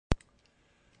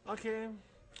Okay,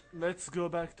 let's go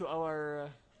back to our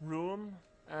room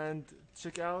and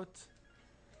check out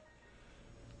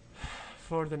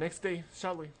for the next day,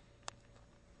 shall we?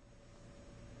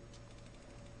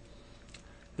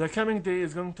 The coming day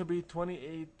is going to be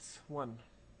 28-1.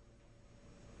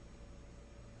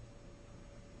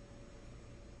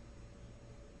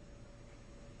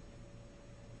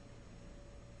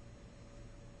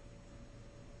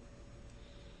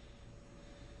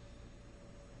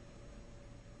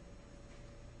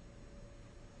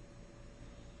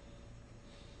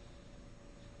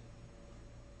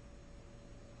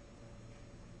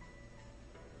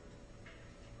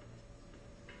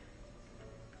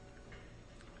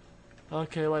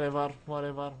 Okay, whatever.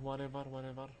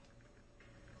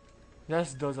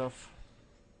 Let's doze off.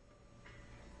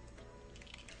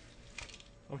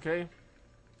 Okay?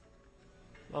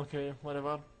 Okay,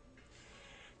 whatever.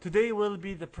 Today will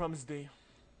be the promised day.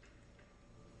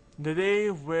 The day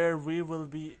where we will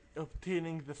be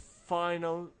obtaining the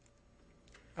final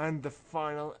and the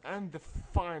final and the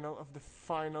final of the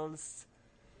finals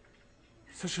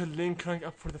social link rank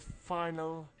up for the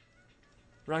final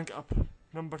rank up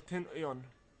number 10 Aeon.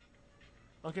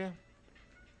 Okay,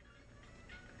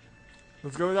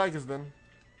 let's go with Agus then.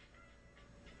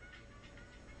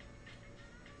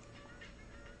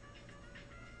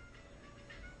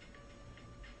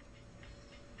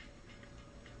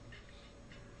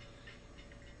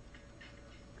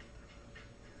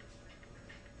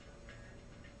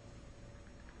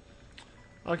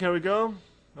 Okay, we go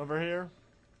over here.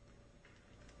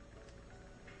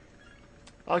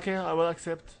 Okay, I will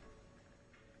accept.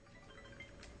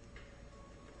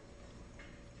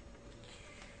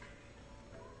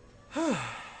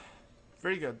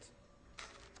 Very good.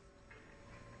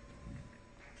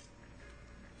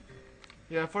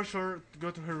 Yeah, for sure, go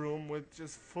to her room with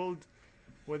just filled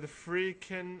with a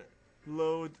freaking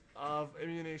load of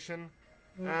ammunition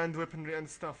and weaponry and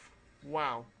stuff.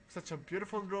 Wow, such a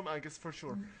beautiful room, I guess, for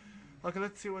sure. Okay,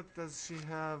 let's see what does she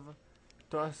have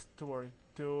to us to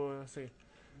say.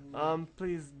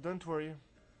 Please don't worry.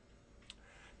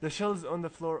 The shells on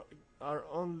the floor are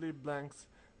only blanks.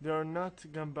 There are not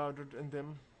gunpowder in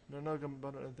them.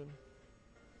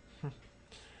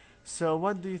 So,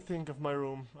 what do you think of my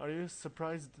room? Are you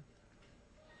surprised?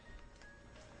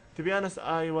 To be honest,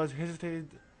 I was hesitated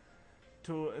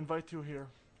to invite you here.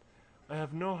 I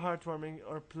have no heartwarming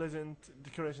or pleasant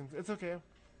decorations. It's okay.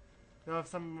 You have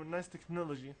some nice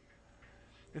technology.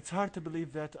 It's hard to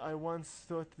believe that I once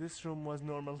thought this room was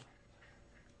normal.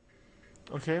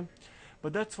 Okay?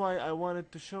 But that's why I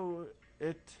wanted to show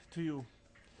it to you.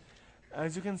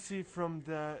 As you can see from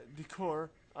the decor,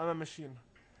 I'm a machine.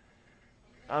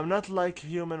 I'm not like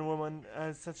human woman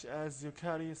such as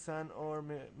Yukari-san or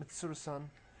Mitsuru-san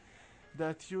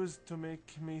that used to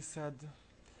make me sad.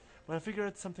 When I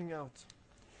figured something out.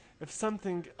 If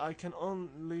something I can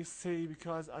only say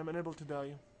because I'm unable to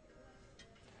die.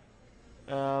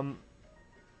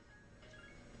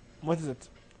 What is it?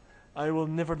 I will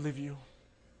never leave you.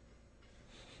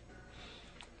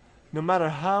 No matter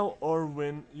how or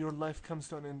when your life comes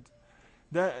to an end,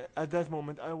 at that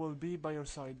moment I will be by your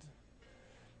side.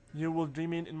 You will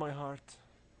remain in my heart.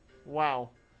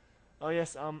 Wow. Oh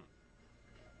yes,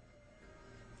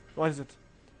 what is it?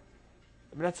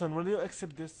 Minatson, will you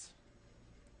accept this?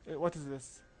 What is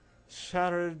this?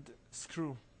 Shattered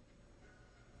screw.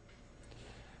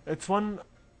 It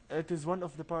is one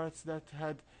of the parts that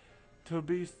had to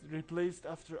be replaced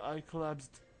after I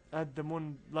collapsed at the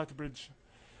Moonlight Bridge.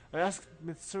 I asked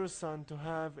Mitsuru-san to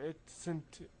have it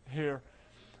sent here.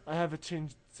 I have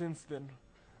changed since then.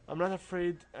 I'm not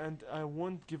afraid and I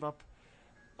won't give up.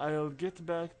 I'll get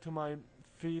back to my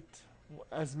feet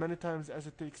as many times as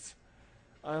it takes.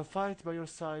 I'll fight by your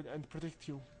side and protect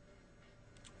you.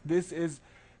 This is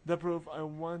the proof I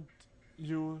want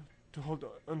you to hold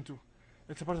on to.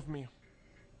 It's a part of me.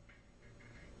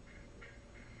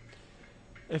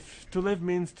 If to live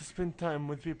means to spend time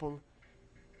with people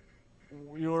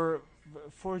you're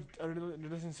forged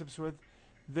relationships with,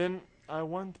 then I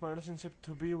want my relationship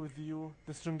to be with you,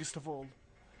 the strongest of all.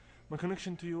 My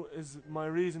connection to you is my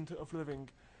reason of living.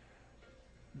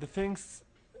 The thing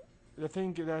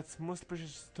that's most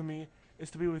precious to me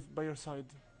is to be by your side.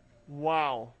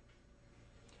 Wow.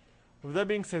 With that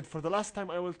being said, for the last time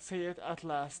I will say it at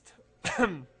last.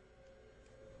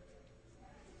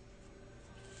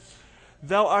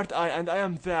 Thou art I, and I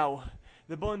am thou.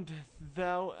 The bond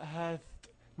thou hath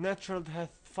natural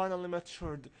hath finally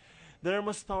matured. The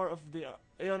enormous power of the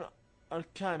Aeon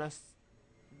arcana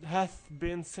hath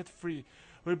been set free.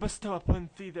 We bestow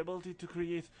upon thee the ability to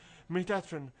create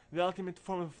Metatron, the ultimate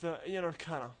form of the Aeon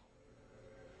arcana.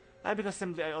 and because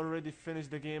simply I already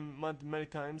finished the game many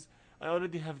times, I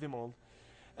already have them all.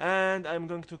 And I'm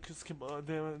going to skip all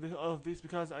of these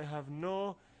because I have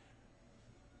no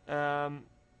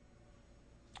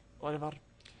whatever.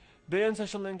 The Aeon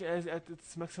social link is at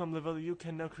its maximum level. You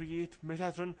can now create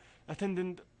Metatron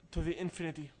attendant to the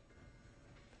infinity.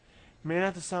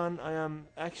 Minato-san, I am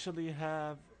actually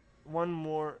have one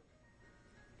more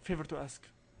favor to ask.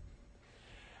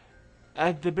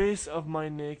 At the base of my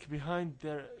neck, behind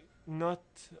the knot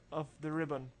of the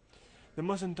ribbon, the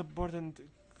most important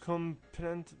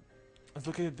component is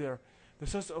located there. The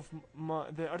source of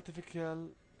the artificial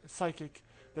psychic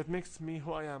that makes me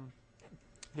who I am.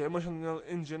 The emotional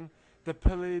engine, the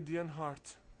Palladian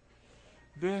heart.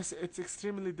 This it's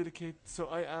extremely delicate, so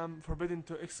I am forbidden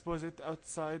to expose it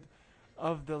outside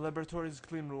of the laboratory's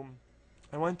clean room.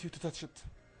 I want you to touch it.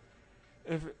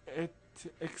 If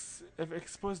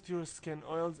exposed to your skin,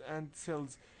 oils and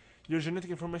cells, your genetic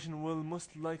information will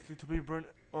most likely to be burned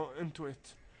into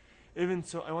it. Even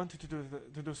so, I want you to do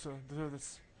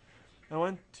this. I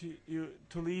want you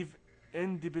to leave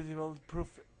indubitable proof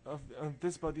of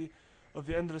this body of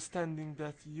the understanding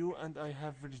that you and I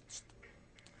have reached.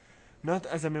 Not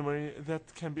as a memory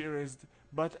that can be erased,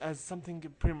 but as something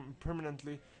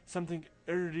permanently, something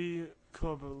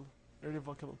irrevocable.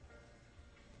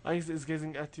 Ice is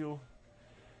gazing at you.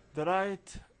 The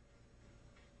right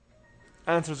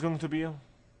answer is going to be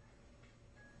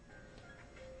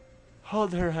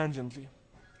hold her hand gently.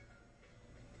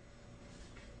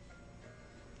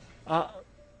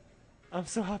 I'm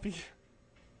so happy.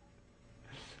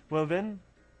 Well then,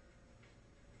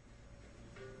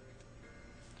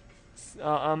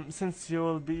 since you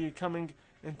will be coming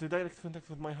into direct contact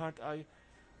with my heart, I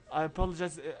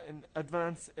apologize in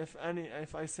advance if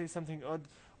I say something odd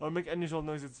or make unusual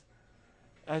noises.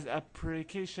 As a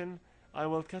precaution, I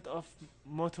will cut off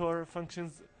motor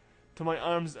functions to my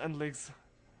arms and legs.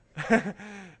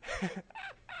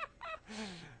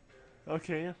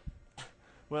 Okay.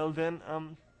 Well then,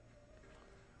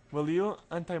 will you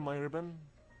untie my ribbon?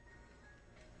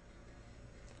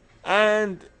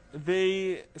 And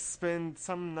they spend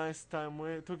some nice time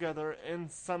together in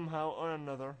somehow or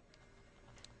another.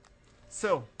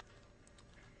 So,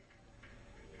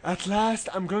 at last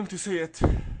I'm going to say it.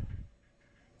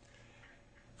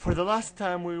 For the last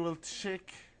time we will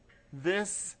check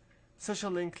this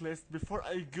social link list before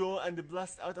I go and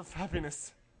blast out of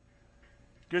happiness.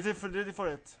 Get ready for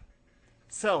it.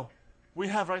 So, we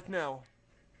have right now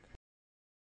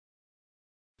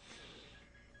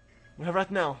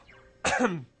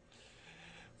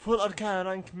full arcana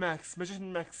rank max,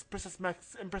 magician max, princess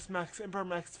max, empress max, emperor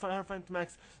max, hierophant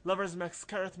max, lovers max,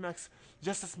 carrot max,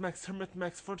 justice max, hermit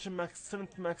max, fortune max,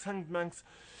 strength max, hanged max,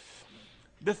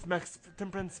 death max,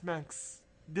 temperance max,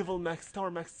 devil max, tower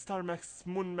max, star max,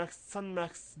 moon max, sun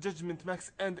max, judgment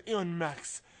max, and Aeon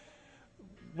max.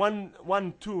 1,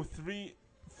 2, 3,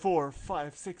 4,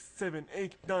 5, 6, 7,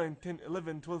 8, 9, 10,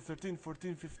 11, 12, 13,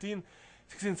 14, 15,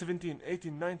 16, 17,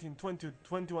 18, 19, 20,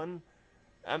 21.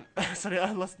 Sorry,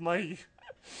 I lost my.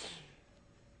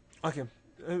 Okay,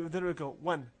 there we go.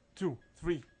 1, 2,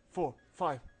 3, 4,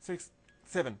 5, 6,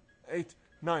 7, 8,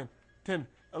 9, 10,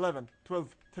 11,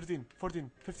 12, 13,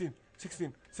 14, 15,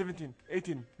 16, 17,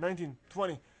 18, 19,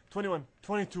 20, 21,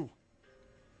 22.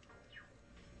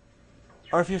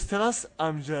 Orpheus Telos,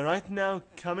 I'm right now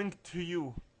coming to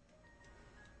you.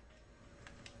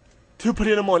 To put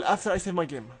in a mall after I save my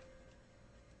game.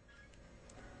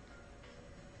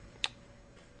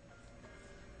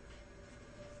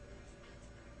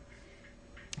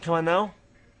 Come on now.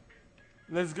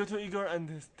 Let's go to Igor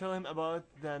and tell him about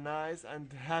the nice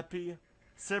and happy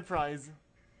surprise.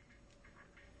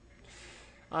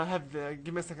 I have the.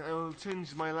 Give me a second. I will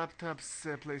change my laptop's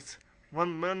place.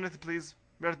 1 minute, please.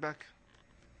 Be right back.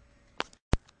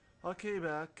 Okay,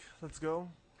 back. Let's go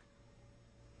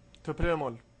to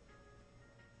Mall.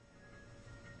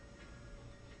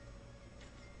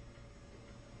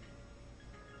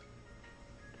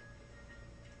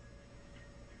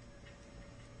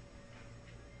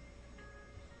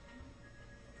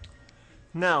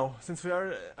 Now, since we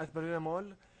are at Ballerina Mall,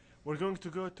 we're going to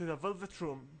go to the Velvet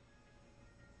Room.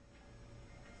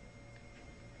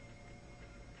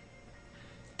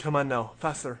 Come on now,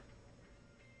 faster.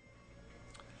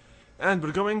 And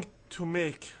we're going to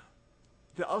make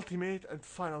the ultimate and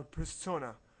final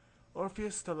persona,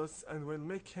 Orpheus Telos, and we'll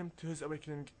make him to his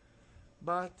awakening,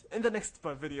 but in the next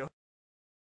video.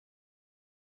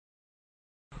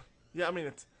 Yeah, I mean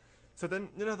it. So then,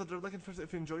 you know that you're liking first.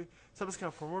 If you enjoy,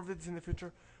 subscribe for more videos in the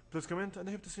future. Please comment, and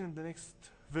I hope to see you in the next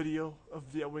video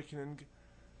of the awakening.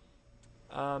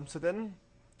 So then,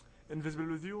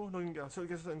 Invisible with you, looking out. So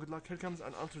guess and good luck. Here comes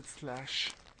an altered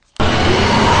slash.